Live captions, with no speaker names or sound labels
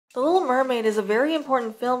The Little Mermaid is a very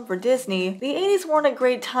important film for Disney. The 80s weren't a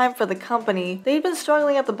great time for the company. They'd been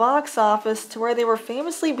struggling at the box office to where they were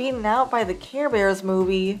famously beaten out by the Care Bears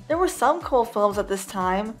movie. There were some cool films at this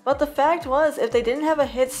time, but the fact was if they didn't have a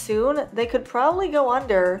hit soon, they could probably go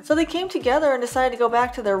under. So they came together and decided to go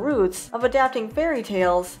back to their roots of adapting fairy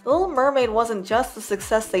tales. The Little Mermaid wasn't just the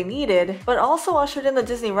success they needed, but also ushered in the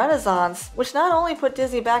Disney Renaissance, which not only put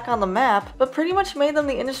Disney back on the map, but pretty much made them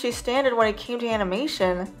the industry standard when it came to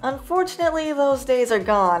animation. Unfortunately, those days are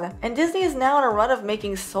gone, and Disney is now in a run of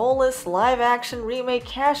making soulless, live-action remake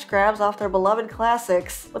cash grabs off their beloved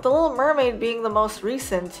classics, with The Little Mermaid being the most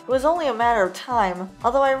recent. It was only a matter of time,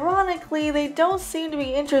 although ironically, they don't seem to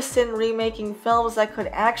be interested in remaking films that could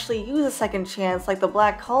actually use a second chance like The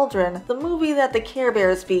Black Cauldron, the movie that the Care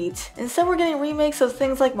Bears beat. Instead, we're getting remakes of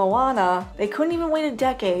things like Moana. They couldn't even wait a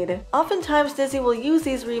decade. Oftentimes, Disney will use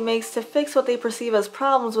these remakes to fix what they perceive as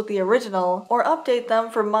problems with the original, or update them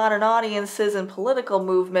for modern audiences and political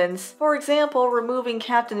movements. For example, removing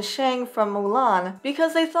Captain Shang from Mulan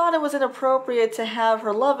because they thought it was inappropriate to have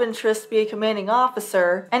her love interest be a commanding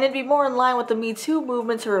officer, and it'd be more in line with the Me Too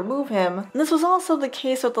movement to remove him. And this was also the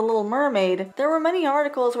case with The Little Mermaid. There were many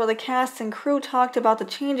articles where the cast and crew talked about the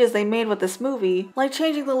changes they made with this movie, like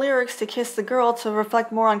changing the lyrics to Kiss the Girl to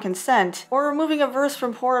reflect more on consent, or removing a verse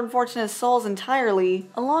from Poor Unfortunate Souls entirely,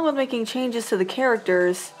 along with making changes to the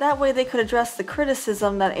characters. That way they could address the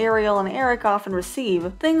criticism that Ariel and Eric often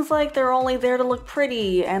receive. Things like they're only there to look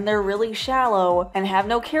pretty, and they're really shallow, and have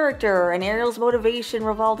no character, and Ariel's motivation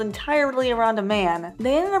revolved entirely around a man.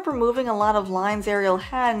 They ended up removing a lot of lines Ariel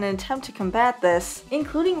had in an attempt to combat this,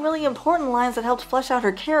 including really important lines that helped flesh out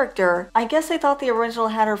her character. I guess they thought the original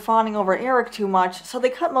had her fawning over Eric too much, so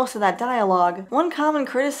they cut most of that dialogue. One common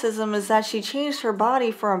criticism is that she changed her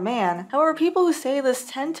body for a man. However, people who say this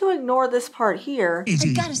tend to ignore this part here.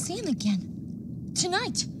 I gotta see him again.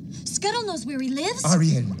 Tonight. Scuttle knows where he lives.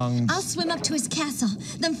 Ariel. I'll swim up to his castle.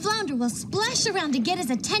 Then Flounder will splash around to get his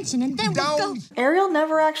attention, and then we'll go. Ariel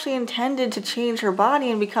never actually intended to change her body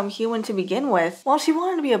and become human to begin with. While she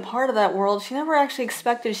wanted to be a part of that world, she never actually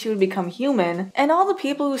expected she would become human. And all the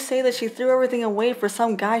people who say that she threw everything away for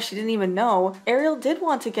some guy she didn't even know, Ariel did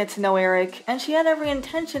want to get to know Eric, and she had every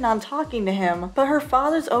intention on talking to him. But her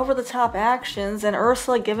father's over-the-top actions and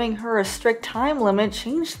Ursula giving her a strict time limit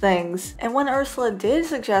changed things. And when Ursula did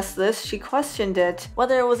suggest this, she questioned it,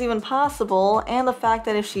 whether it was even possible, and the fact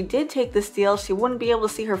that if she did take this deal, she wouldn't be able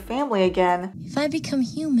to see her family again. If I become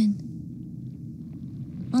human,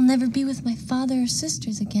 I'll never be with my father or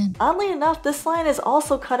sisters again. Oddly enough, this line is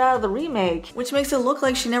also cut out of the remake, which makes it look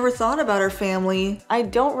like she never thought about her family. I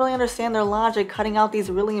don't really understand their logic cutting out these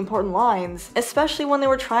really important lines, especially when they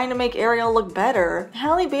were trying to make Ariel look better.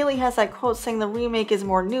 Halle Bailey has that quote saying the remake is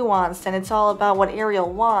more nuanced and it's all about what Ariel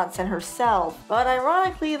wants and herself. But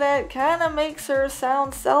ironically, that kinda makes her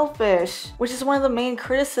sound selfish, which is one of the main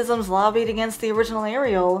criticisms lobbied against the original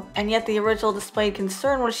Ariel. And yet the original displayed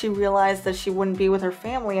concern when she realized that she wouldn't be with her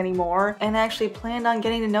family anymore and actually planned on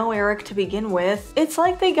getting to know Eric to begin with. It's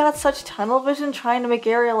like they got such tunnel vision trying to make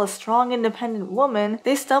Ariel a strong, independent woman,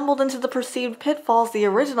 they stumbled into the perceived pitfalls the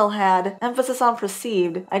original had. Emphasis on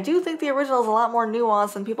perceived. I do think the original is a lot more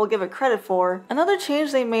nuanced than people give it credit for. Another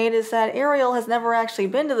change they made is that Ariel has never actually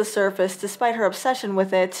been to the surface despite her obsession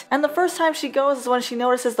with it, and the first time she goes is when she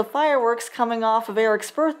notices the fireworks coming off of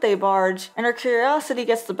Eric's birthday barge, and her curiosity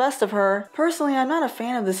gets the best of her. Personally, I'm not a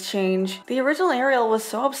fan of this change. The original Ariel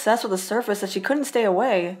was so obsessed with the surface that she couldn't stay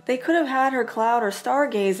away. They could have had her cloud or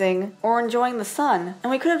stargazing, or enjoying the sun,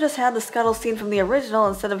 and we could have just had the scuttle scene from the original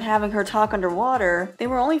instead of having her talk underwater. They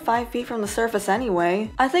were only 5 feet from the surface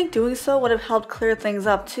anyway. I think doing so would have helped clear things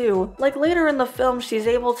up too. Like later in the film, she's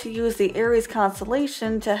able to use the Aries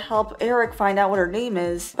constellation to help Eric find out what her name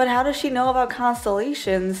is. But how does she know about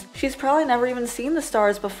constellations? She's probably never even seen the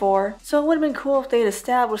stars before, so it would have been cool if they'd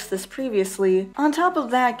established this previously. On top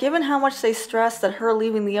of that, given how much they stressed that her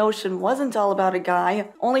leaving the ocean wasn't all about a guy,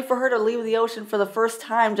 only for her to leave the ocean for the first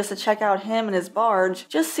time just to check out him and his barge,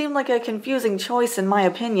 just seemed like a confusing choice in my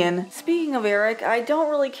opinion. Speaking of Eric, I don't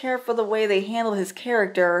really care for the way they handled his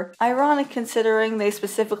character. Ironic considering they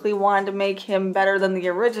specifically wanted to make him better than the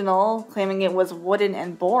original, claiming it was wooden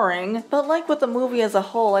and boring. But like with the movie as a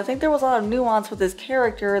whole, I think there was a lot of nuance with his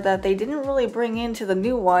character that they didn't really bring into the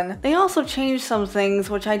new one. They also changed some things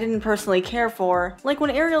which I didn't personally care for. Like when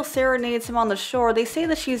Ariel serenades him on the shore, they say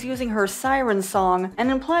that she's using her siren song and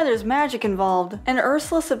imply there's magic involved. And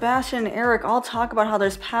Ursula, Sebastian, and Eric all talk about how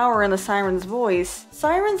there's power in the siren's voice.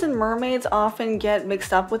 Sirens and mermaids often get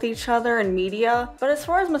mixed up with each other in media, but as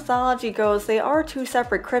far as mythology goes, they are two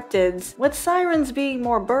separate cryptids, with sirens being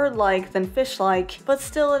more bird-like than fish-like, but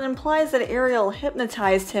still it implies that Ariel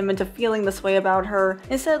hypnotized him into feeling this way about her,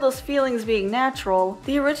 instead of those feelings being natural.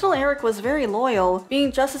 The original Eric was very loyal,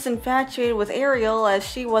 being just as infatuated with Ariel as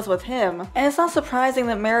she was with him, and it's not surprising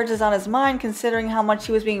that marriage is on his mind considering how much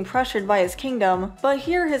he was being pressured by his kingdom. But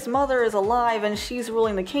here his mother is alive and she's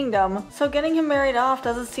ruling the kingdom, so getting him married off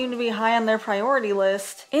doesn't seem to be high on their priority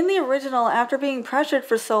list. In the original, after being pressured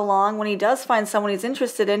for so long, when he does find someone he's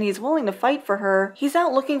interested in, he's willing to fight for her. He's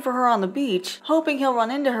out looking for her on the beach, hoping he'll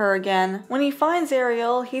run into her again. When he finds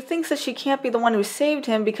Ariel, he thinks that she can't be the one who saved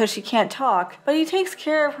him because she can't talk, but he takes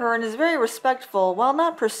care of her and is very respectful while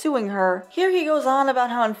not pursuing her. Here he goes on about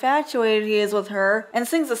how infatuated he is with her and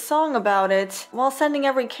sings a song about it, while sending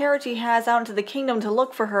every carriage he has out into the kingdom to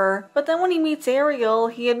look for her. But then when he meets Ariel,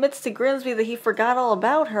 he admits to Grimsby that he forgot all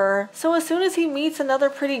about her. So as soon as he meets another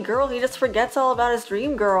pretty girl, he just forgets all about his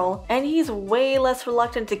dream girl, and he's way less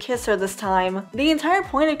reluctant to kiss her this time. The entire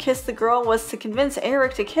point of Kiss the Girl was to convince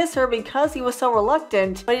Eric to kiss her because he was so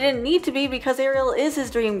reluctant, but he didn't need to be because Ariel is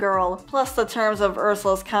his dream girl, plus the terms of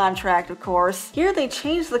Ursula's contract, of course. Here they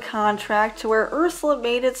changed the contract to where Ursula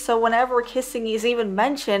made it so whenever kissing is even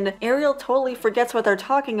mentioned, Ariel totally forgets what they're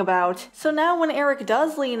talking about. So now when Eric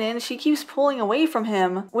does lean in, she keeps pulling away from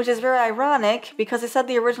him, which is very ironic because they said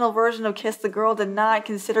the original version of Kiss the Girl did not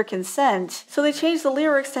consider consent. So they changed the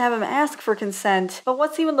lyrics to have him ask for consent. But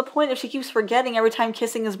what's even the point if she keeps forgetting every time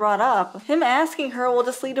kissing is brought up? Him asking her will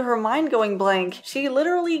just lead to her mind going blank. She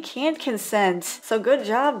literally can't consent. So good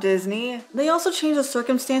job, Disney. They also changed the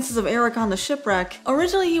circumstances of Eric on the shipwreck.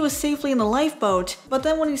 Originally he was safely in the lifeboat, but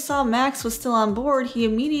then when he saw Max was still on board, he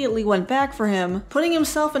immediately went back for him, putting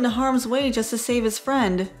himself into harm's way just to save his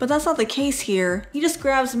friend. But that's not the case here. He just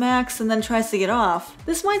grabs Max and then tries to get off.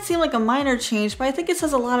 This might seem like a minor change, but I think it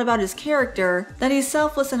says a lot about his character, that he's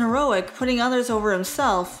selfless and heroic, putting others over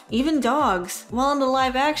himself, even dogs. While in the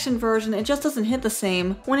live action version, it just doesn't hit the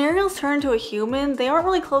same. When Ariel's turned to a human, they aren't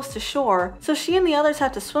really close to shore, so she and the others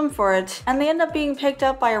have to swim for it, and they end up being picked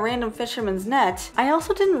up by a random fisherman's net. I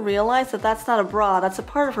also didn't realize that that's not a bra, that's a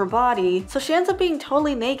part of her body, so she ends up being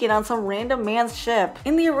totally naked on some random man's ship.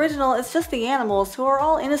 In the original, it's just the animals, who are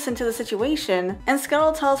all innocent to the situation, and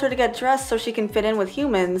Scuttle tells her to get dressed so she can fit in with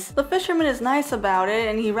humans. The fisherman is nice about it,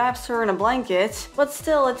 and he wraps her in a blanket, but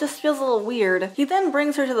still, it just feels a little weird. He then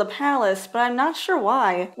brings her to the palace, but I'm not sure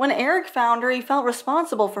why. When Eric found her, he felt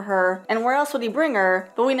responsible for her, and where else would he bring her?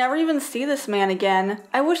 But we never even see this man again.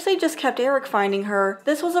 I wish they just kept Eric finding her.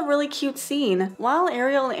 This was a really cute scene. While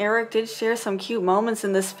Ariel and Eric did share some cute moments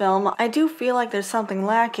in this film, I do feel like there's something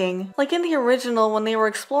lacking. Like in the original, when they were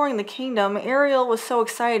exploring the kingdom, Ariel was so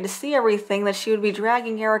excited to see everything that she would be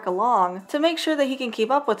dragging Eric along to make sure that he can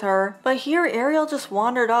keep up with her. But here, Ariel just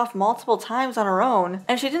wandered off multiple times on her own,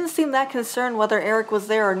 and she didn't seem that concerned whether Eric was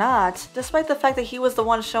there or not, despite the fact that he was the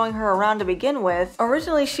one showing her around to begin with.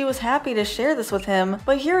 Originally, she was happy to share this with him,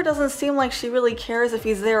 but here it doesn't seem like she really cares if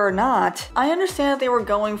he's there or not. I understand that they were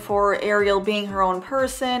going for Ariel being her own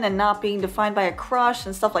person and not being defined by a crush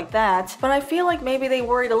and stuff like that, but I feel like maybe they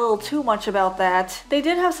worried a little too much about that. They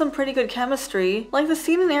did have some pretty good chemistry. Like the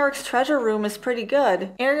scene in Eric's treasure room is pretty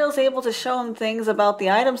good. Ariel's able to show him things about the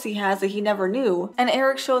items he has that he never knew, and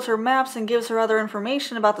Eric shows her maps and gives her other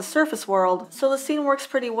information about the surface world, so the scene works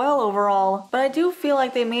pretty well overall. But I do feel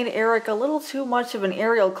like they made Eric a little too much of an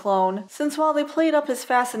Ariel clone, since while they played up his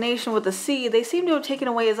fascination with the sea, they seem to have taken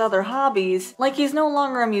away his other hobbies. Like he's no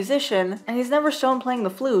longer a musician, and he's never shown playing the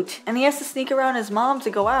flute, and he has to sneak around his mom to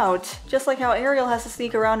go out, just like how Ariel has to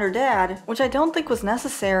sneak around her dad, which I don't think was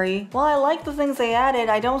necessary. While I like the things they added,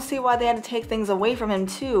 I don't see why they had to take things away from him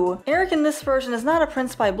too. Eric in this version is not a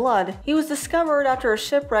prince by blood. He was discovered after a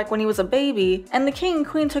shipwreck when he was a baby, and the king and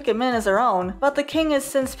queen took him in as their own, but the king has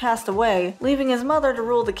since passed away, leaving his mother to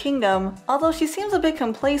rule the kingdom. Although she seems a bit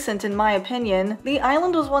complacent in my opinion. The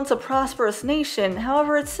island was once a prosperous nation,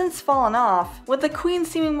 however it's since fallen off, with the queen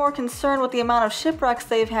seeming more concerned with the amount of shipwrecks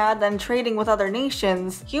they've had than trading with other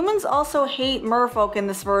nations. Humans also hate merfolk in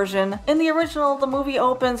this version. In the original, the movie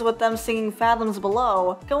opens with them singing Fathoms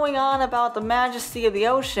Below, going on about the majesty of the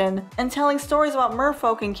ocean, and telling stories about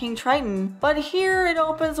merfolk and King Triton. But here it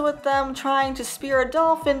opens with them trying to spear a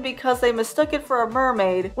dolphin because they mistook it for a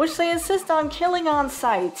mermaid, which they insist on killing on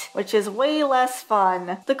sight, which is way less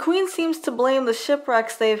fun. The queen seems to blame the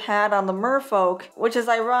shipwrecks they've had on the merfolk, which is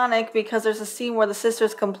ironic because there's a scene where the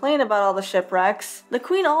sisters complain about all the shipwrecks. The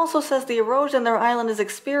queen also says the erosion their island is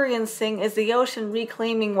experiencing fixing is the ocean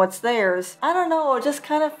reclaiming what's theirs. I don't know, it just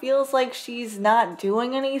kind of feels like she's not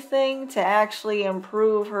doing anything to actually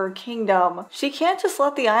improve her kingdom. She can't just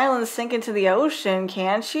let the island sink into the ocean,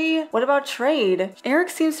 can she? What about trade? Eric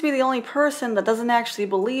seems to be the only person that doesn't actually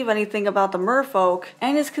believe anything about the merfolk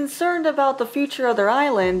and is concerned about the future of their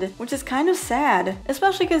island, which is kind of sad,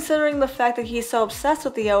 especially considering the fact that he's so obsessed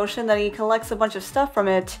with the ocean that he collects a bunch of stuff from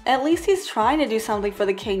it. At least he's trying to do something for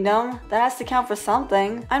the kingdom. That has to count for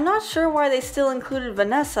something. I'm not sure why they still included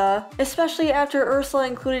Vanessa, especially after Ursula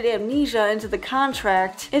included amnesia into the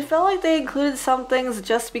contract. It felt like they included some things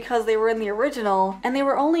just because they were in the original, and they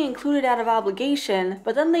were only included out of obligation,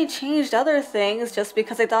 but then they changed other things just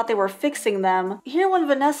because they thought they were fixing them. Here when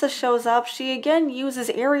Vanessa shows up, she again uses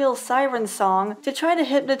Ariel's siren song to try to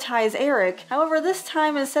hypnotize Eric. However, this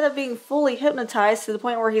time instead of being fully hypnotized to the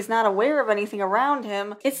point where he's not aware of anything around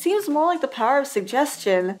him, it seems more like the power of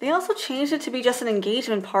suggestion. They also changed it to be just an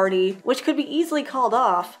engagement party, which could be easily called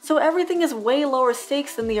off, so everything is way lower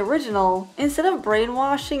stakes than the original. Instead of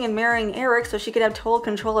brainwashing and marrying Eric so she could have total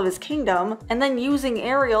control of his kingdom, and then using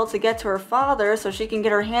Ariel to get to her father so she can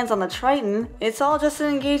get her hands on the Triton, it's all just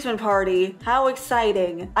an engagement party. How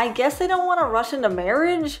exciting. I guess they don't want to rush into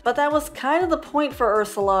marriage, but that was kind of the point for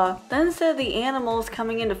Ursula. Then instead of the animals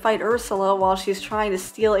coming in to fight Ursula while she's trying to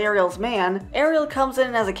steal Ariel's man, Ariel comes in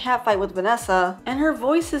and has a catfight with Vanessa, and her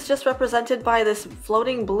voice is just represented by this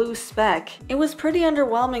floating blue speck. It was pretty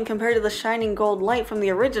underwhelming compared to the shining gold light from the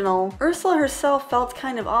original. Ursula herself felt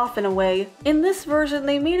kind of off in a way. In this version,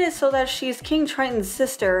 they made it so that she's King Triton's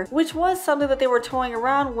sister, which was something that they were toying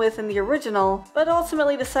around with in the original, but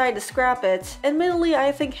ultimately decided to scrap it. Admittedly,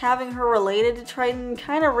 I think having her related to Triton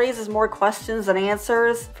kind of raises more questions than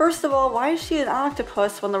answers. First of all, why is she an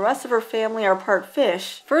octopus when the rest of her family are part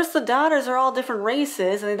fish? First, the daughters are all different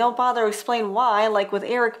races, and they don't bother to explain why, like with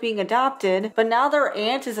Eric being adopted, but now their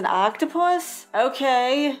aunt is an octopus?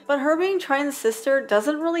 Okay. But her being Triton's sister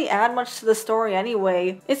doesn't really add much to the story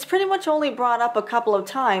anyway. It's pretty much only brought up a couple of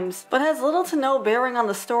times, but has little to no bearing on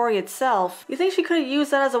the story itself. You think she could have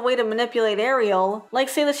used that as a way to manipulate Ariel, like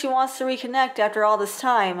say that she wants to reconnect after all this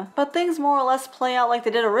time, but things more or less play out like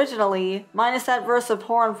they did originally, minus that verse of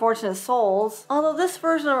poor unfortunate souls. Although this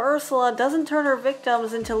version of Ursula doesn't turn her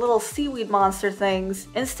victims into little seaweed monster things.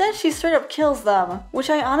 Instead, she straight up kills them, which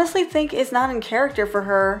I honestly think is not in character for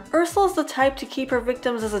her. Ursula's the type to keep her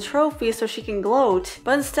victims as a trophy so she can gloat,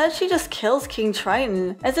 but instead she just kills King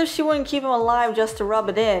Triton, as if she wouldn't keep him alive just to rub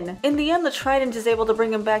it in. In the end, the Trident is able to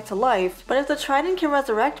bring him back to life, but if the Trident can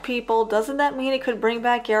resurrect people, doesn't that mean it could bring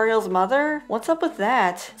back Ariel's mother? What's up with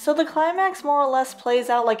that? So the climax more or less plays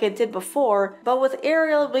out like it did before, but with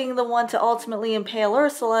Ariel being the one to ultimately impale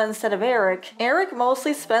Ursula instead of Eric. Eric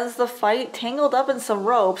mostly spends the fight tangled up in some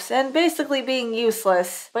ropes and basically being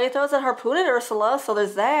useless, but he throws a harpoon at Ursula, so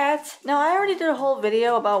there's that. Now, I already did a whole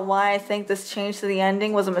video about why I think this change to the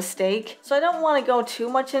ending was a mistake, so I don't want to go too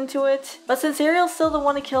much into it, but since Ariel's still the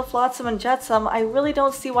one to kill Flotsam and Jetsam, I really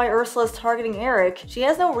don't see why Ursula's targeting Eric. She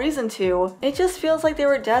has no reason to. It just feels like they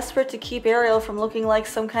were desperate to keep Ariel from looking like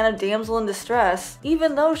some kind of damsel in distress,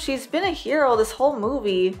 even though she's been a hero this whole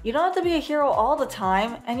movie. You don't have to be a hero all the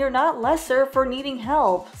time, and you're not lesser for needing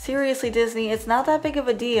help. Seriously, Disney, it's not that big of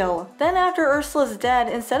a deal. Then after Ursula's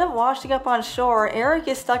dead, instead of washing up on shore, Eric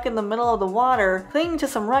is stuck in the middle of the water, clinging to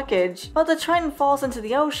some wreckage, but the Trident falls into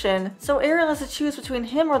the ocean, so Ariel has to choose between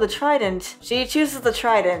him or the Trident. She chooses the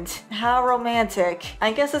Trident. How romantic.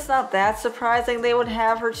 I guess it's not that surprising they would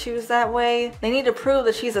have her choose that way. They need to prove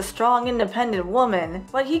that she's a strong, independent woman,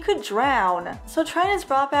 but he could drown. So Trident's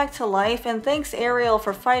brought back to life and thanks Ariel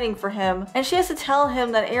for fighting for him, and she has to tell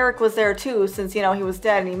him that Eric was there too since, you know, he was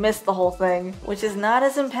dead and he missed the whole thing, which is not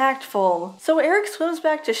as impactful. So Eric swims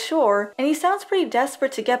back to shore, and he sounds pretty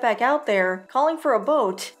desperate to get back out there, calling for a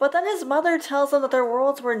boat, but then his mother tells him that their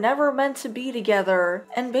worlds were never meant to be together,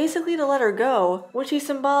 and basically to let her go, which he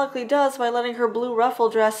symbolically does by letting her blue ruffle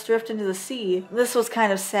dress drift into the sea. This was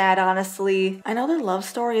kind of sad, honestly. I know their love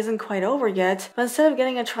story isn't quite over yet, but instead of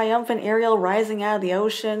getting a triumphant Ariel rising out of the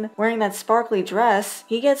ocean, wearing that sparkly dress,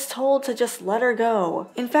 he gets told to just let her go.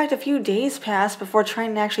 In fact, a few days pass before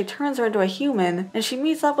Triton actually turns her into a human, and she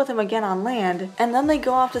meets up with him again on land, and then they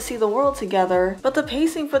go off to see the world together, but the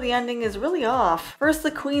pacing for the ending is really off. First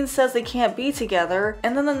the Queen says they can't be together,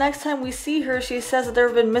 and then the next time we see her she says that there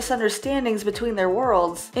have been misunderstandings between their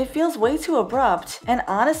worlds. It feels way too abrupt, and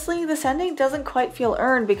honestly, this ending doesn't quite feel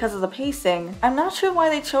earned because of the pacing. I'm not sure why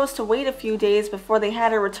they chose to wait a few days before they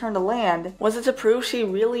had her return to land. Was it to prove she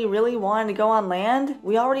really wanted to go on land?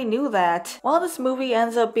 We already knew that. While this movie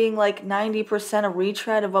ends up being like 90% a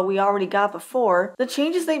retread of what we already got before, the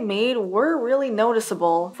changes they made were really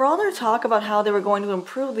noticeable. For all their talk about how they were going going to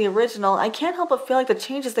improve the original, I can't help but feel like the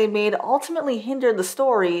changes they made ultimately hindered the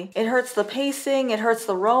story. It hurts the pacing, it hurts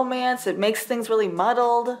the romance, it makes things really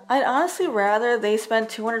muddled. I'd honestly rather they spent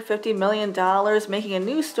 $250 million making a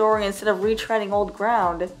new story instead of retreading old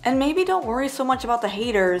ground. And maybe don't worry so much about the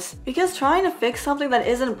haters, because trying to fix something that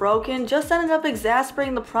isn't broken just ended up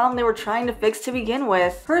exasperating the problem they were trying to fix to begin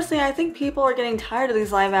with. Personally, I think people are getting tired of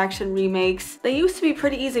these live action remakes. They used to be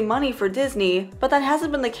pretty easy money for Disney, but that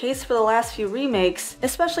hasn't been the case for the last few remakes,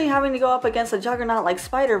 especially having to go up against a juggernaut like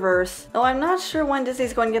Spider-Verse. Though I'm not sure when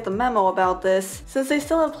Disney's going to get the memo about this, since they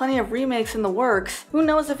still have plenty of remakes in the works. Who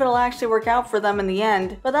knows if it'll actually work out for them in the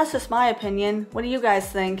end, but that's just my opinion. What do you guys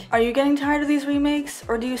think? Are you getting tired of these remakes,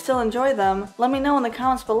 or do you still enjoy them? Let me know in the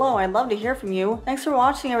comments below, I'd love to hear from you. Thanks for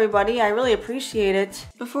watching everybody, I really appreciate it.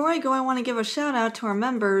 Before I go, I want to give a shout out to our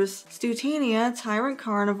members: Stutania, Tyrant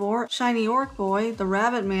Carnivore, Shiny Orc Boy, The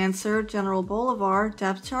Rabbit Mancer, General Bolivar,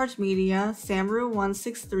 Depth Charge Media,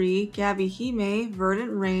 Samru163, Gabby Hime,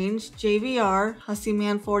 Verdant Range, JVR,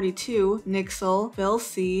 Hussyman42, Nixel, Bill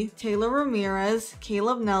C, Taylor Ramirez,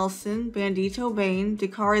 Caleb Nelson, Bandito Bane,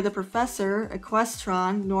 Dakari the Professor,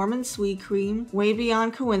 Equestron, Norman Sweetcream, Way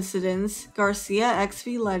Beyond Coincidence, Garcia XV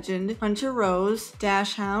Legend, Hunter Rose,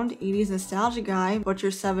 Dash Hound, 80s Nostalgia Guy,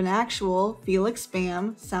 Butcher7 Actual, Felix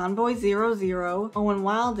Spam, Soundboy00, Owen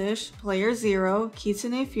Wildish, Player Zero,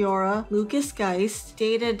 Kitsune Fiora, Lucas Geist,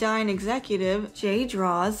 Data Dine Executive, Jay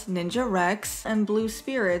Draws, Ninja Rex, and Blue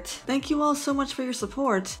Spirit. Thank you all so much for your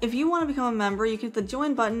support. If you want to become a member, you can hit the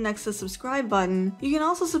join button next to the subscribe button. You can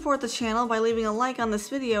also support the channel by leaving a like on this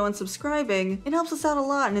video and subscribing. It helps us out a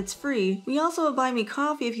lot and it's free. We also have Buy Me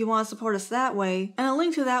Coffee if you want to support us that way, and a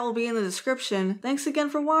link to that will be in the description. Thanks again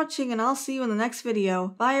for watching, and I'll see you in the next video.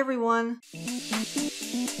 Bye everyone!